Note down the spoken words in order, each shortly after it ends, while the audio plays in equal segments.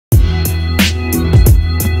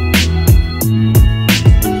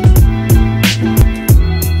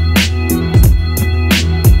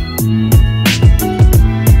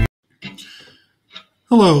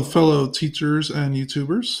Hello, fellow teachers and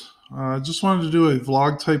YouTubers. I just wanted to do a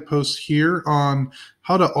vlog type post here on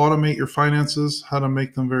how to automate your finances, how to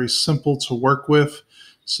make them very simple to work with,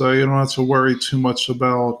 so you don't have to worry too much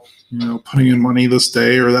about putting in money this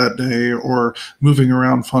day or that day or moving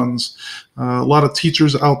around funds. A lot of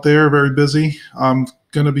teachers out there are very busy. I'm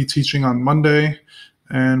going to be teaching on Monday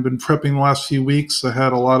and been prepping the last few weeks. I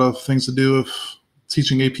had a lot of things to do with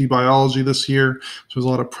teaching AP biology this year, so there's a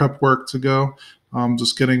lot of prep work to go.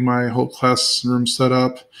 Just getting my whole classroom set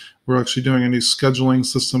up. We're actually doing a new scheduling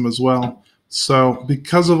system as well. So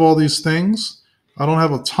because of all these things, I don't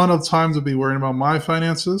have a ton of time to be worrying about my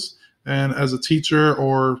finances. And as a teacher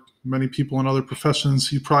or many people in other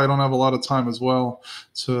professions, you probably don't have a lot of time as well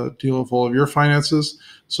to deal with all of your finances.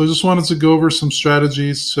 So I just wanted to go over some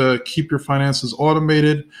strategies to keep your finances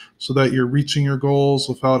automated so that you're reaching your goals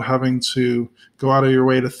without having to go out of your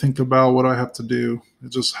way to think about what I have to do.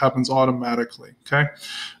 It just happens automatically, okay?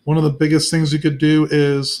 One of the biggest things you could do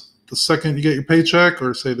is the second you get your paycheck,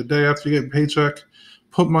 or say the day after you get your paycheck,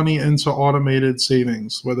 put money into automated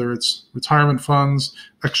savings, whether it's retirement funds,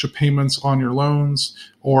 extra payments on your loans,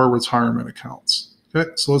 or retirement accounts. Okay,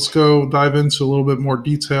 so let's go dive into a little bit more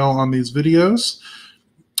detail on these videos.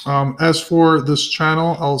 As for this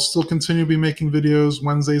channel, I'll still continue to be making videos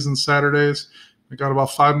Wednesdays and Saturdays. I got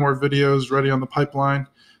about 5 more videos ready on the pipeline.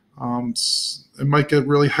 It might get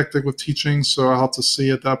really hectic with teaching, so I'll have to see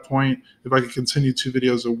at that point if I can continue 2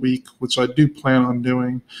 videos a week, which I do plan on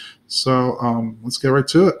doing. So let's get right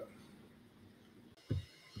to it.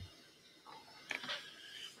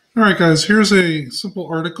 All right, guys, here's a simple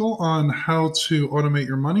article on how to automate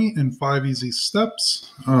your money in 5 easy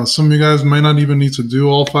steps. Some of you guys might not even need to do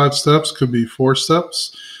all 5 steps, could be 4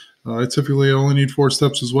 steps. I typically only need 4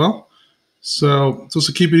 steps as well. So just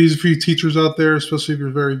to keep it easy for you teachers out there, especially if you're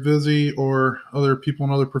very busy or other people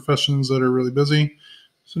in other professions that are really busy,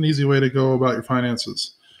 it's an easy way to go about your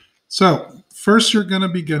finances. So first, you're going to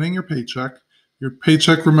be getting your paycheck. Your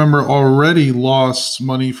paycheck, remember, already lost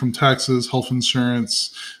money from taxes, health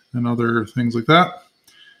insurance, and other things like that.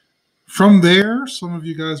 From there, some of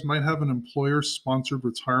you guys might have an employer-sponsored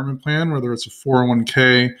retirement plan, whether it's a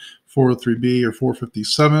 401k, 403b, or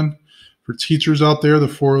 457. For teachers out there, the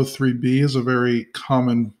 403b is a very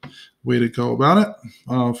common way to go about it.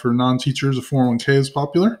 For non-teachers, a 401k is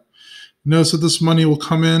popular. Notice that this money will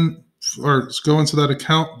come in or go into that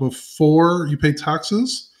account before you pay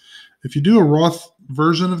taxes. If you do a Roth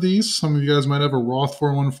version of these, some of you guys might have a Roth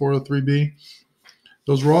 401, 403b.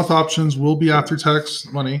 Those Roth options will be after-tax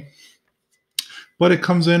money, but it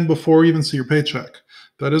comes in before you even see your paycheck.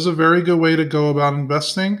 That is a very good way to go about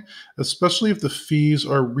investing, especially if the fees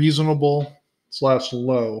are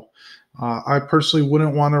reasonable/low. I personally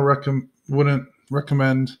wouldn't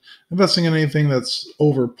recommend investing in anything that's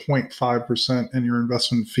over 0.5% in your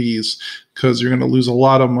investment fees, because you're going to lose a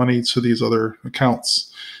lot of money to these other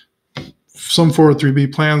accounts. Some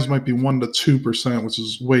 403b plans might be 1 to 2%, which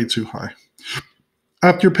is way too high.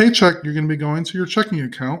 After your paycheck, you're going to be going to your checking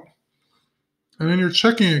account. And in your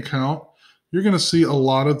checking account, you're going to see a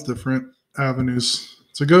lot of different avenues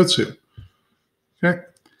to go to. Okay.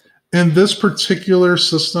 In this particular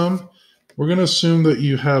system, we're going to assume that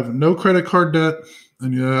you have no credit card debt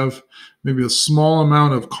and you have maybe a small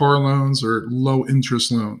amount of car loans or low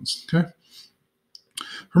interest loans. Okay.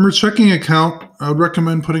 From your checking account, I would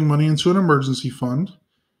recommend putting money into an emergency fund.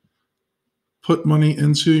 Put money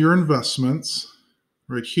into your investments.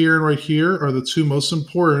 Right here and right here are the 2 most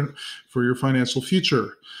important for your financial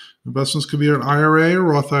future. Investments could be an IRA or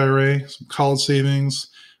Roth IRA, some college savings.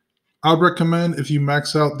 I would recommend, if you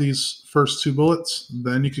max out these first 2 bullets,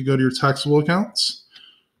 then you could go to your taxable accounts.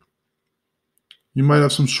 You might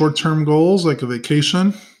have some short-term goals like a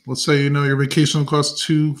vacation. Let's say your vacation will cost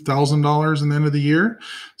 $2,000 in the end of the year.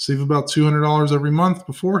 Save about $200 every month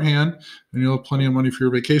beforehand, and you'll have plenty of money for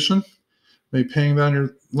your vacation. Maybe paying down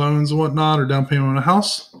your loans and whatnot, or down payment on a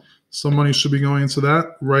house. Some money should be going into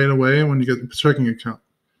that right away when you get the checking account.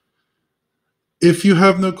 If you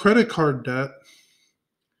have no credit card debt,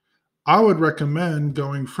 I would recommend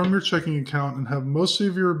going from your checking account and have most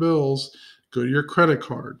of your bills go to your credit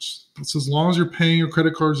cards. It's as long as you're paying your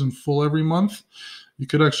credit cards in full every month, you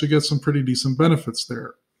could actually get some pretty decent benefits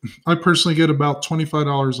there. I personally get about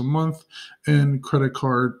 $25 a month in credit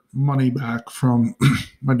card money back from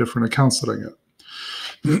my different accounts that I get.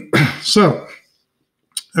 So,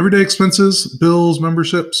 everyday expenses, bills,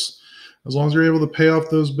 memberships, as long as you're able to pay off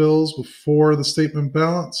those bills before the statement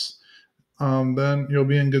balance, then you'll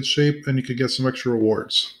be in good shape and you could get some extra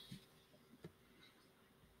rewards.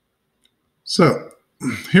 So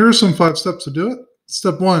here are some 5 steps to do it.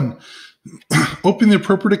 Step 1, open the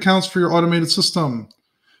appropriate accounts for your automated system.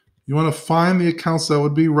 You want to find the accounts that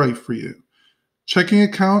would be right for you. Checking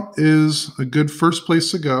account is a good first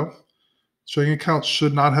place to go. Checking account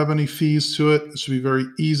should not have any fees to it. It should be very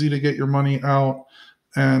easy to get your money out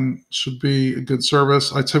and should be a good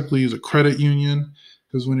service. I typically use a credit union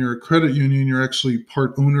because when you're a credit union, you're actually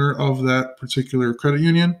part owner of that particular credit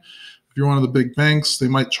union. If you're one of the big banks, they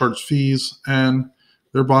might charge fees and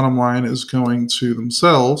their bottom line is going to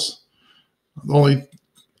themselves. The only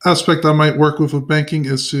aspect I might work with banking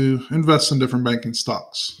is to invest in different banking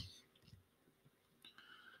stocks.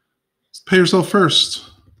 Pay yourself first.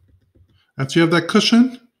 After you have that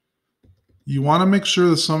cushion, you want to make sure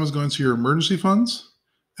the sum is going to your emergency funds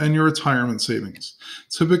and your retirement savings.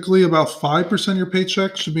 Typically, about 5% of your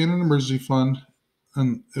paycheck should be in an emergency fund,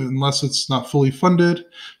 and unless it's not fully funded.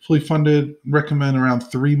 Fully funded, recommend around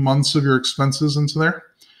 3 months of your expenses into there.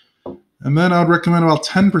 And then I would recommend about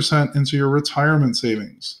 10% into your retirement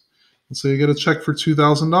savings. Let's say you get a check for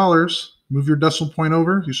 $2,000, move your decimal point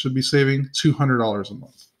over, you should be saving $200 a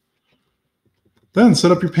month. Then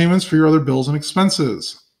set up your payments for your other bills and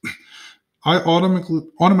expenses. I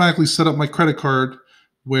automatically set up my credit card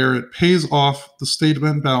where it pays off the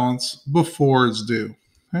statement balance before it's due.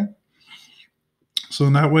 Okay? So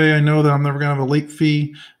in that way, I know that I'm never going to have a late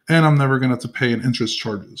fee and I'm never going to have to pay an interest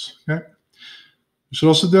charges. Okay? You should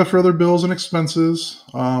also do that for other bills and expenses,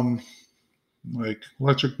 like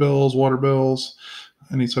electric bills, water bills,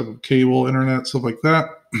 any type of cable, internet, stuff like that.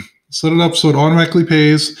 Set it up so it automatically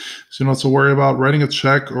pays, so you don't have to worry about writing a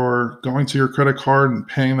check or going to your credit card and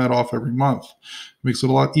paying that off every month. Makes it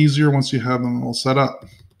a lot easier once you have them all set up.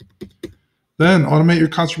 Then automate your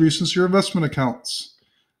contributions to your investment accounts.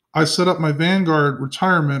 I set up my Vanguard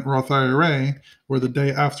retirement Roth IRA where the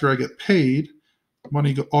day after I get paid,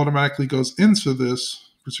 money automatically goes into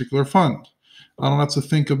this particular fund. I don't have to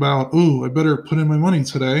think about, I better put in my money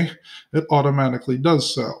today. It automatically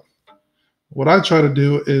does so. What I try to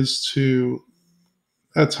do is to,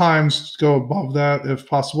 at times, go above that if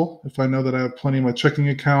possible. If I know that I have plenty in my checking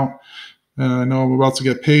account and I know I'm about to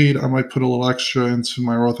get paid, I might put a little extra into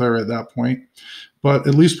my Roth IRA at that point. But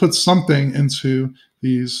at least put something into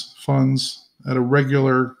these funds at a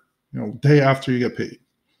regular, day after you get paid.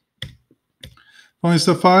 Finally,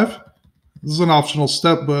 step 5. This is an optional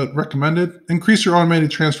step, but recommended. Increase your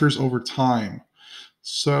automated transfers over time.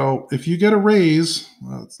 So if you get a raise,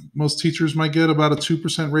 most teachers might get about a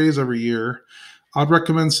 2% raise every year. I'd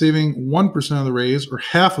recommend saving 1% of the raise or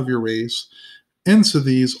half of your raise into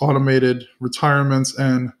these automated retirements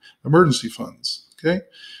and emergency funds. Okay.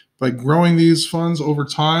 By growing these funds over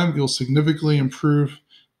time, you'll significantly improve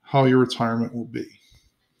how your retirement will be.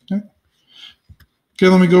 Okay.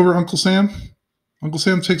 Let me go over Uncle Sam. Uncle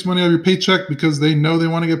Sam takes money out of your paycheck because they know they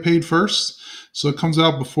want to get paid first. So it comes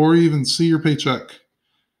out before you even see your paycheck.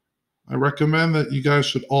 I recommend that you guys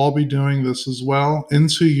should all be doing this as well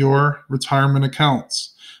into your retirement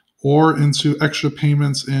accounts or into extra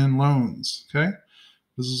payments in loans. Okay.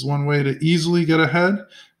 This is one way to easily get ahead.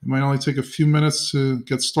 It might only take a few minutes to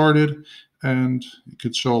get started and it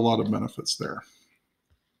could show a lot of benefits there.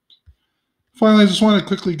 Finally, I just want to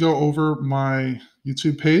quickly go over my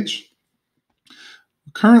YouTube page.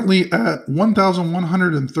 Currently at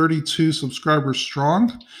 1,132 subscribers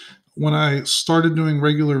strong. When I started doing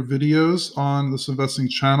regular videos on this investing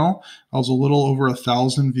channel, I was a little over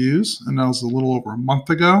 1,000 views, and that was a little over a month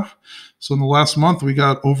ago. So in the last month, we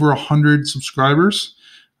got over 100 subscribers.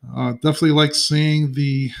 Definitely like seeing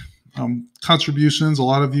the contributions. A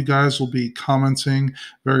lot of you guys will be commenting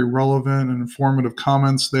very relevant and informative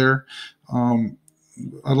comments there. I'd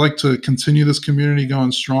like to continue this community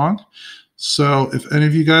going strong. So if any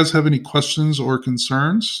of you guys have any questions or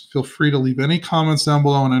concerns, feel free to leave any comments down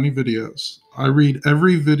below on any videos. I read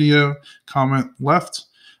every video comment left.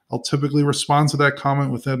 I'll typically respond to that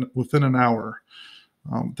comment within an hour.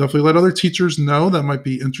 Definitely let other teachers know that might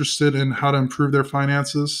be interested in how to improve their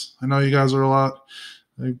finances. I know you guys are a lot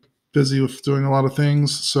busy with doing a lot of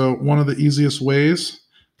things. So one of the easiest ways,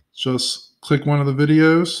 just click one of the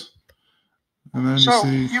videos and then you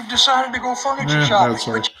see. You've decided to go furniture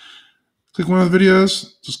shopping. Click one of the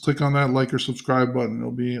videos, just click on that like or subscribe button.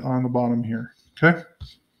 It'll be on the bottom here, okay?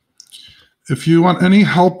 If you want any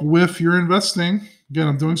help with your investing, again,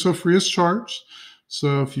 I'm doing so free as charge.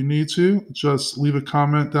 So if you need to, just leave a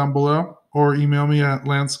comment down below or email me at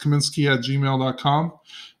lancekaminsky@gmail.com.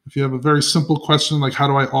 If you have a very simple question like how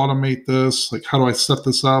do I automate this, like how do I set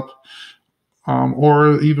this up,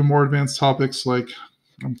 or even more advanced topics like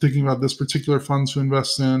I'm thinking about this particular fund to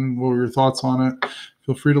invest in, what were your thoughts on it?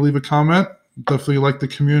 Feel free to leave a comment. Definitely like the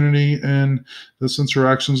community and this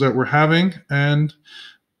interactions that we're having. And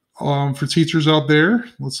for teachers out there,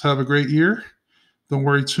 let's have a great year. Don't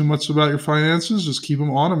worry too much about your finances. Just keep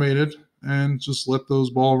them automated and just let those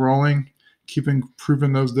ball rolling, keep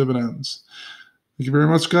improving those dividends. Thank you very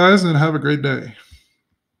much, guys, and have a great day.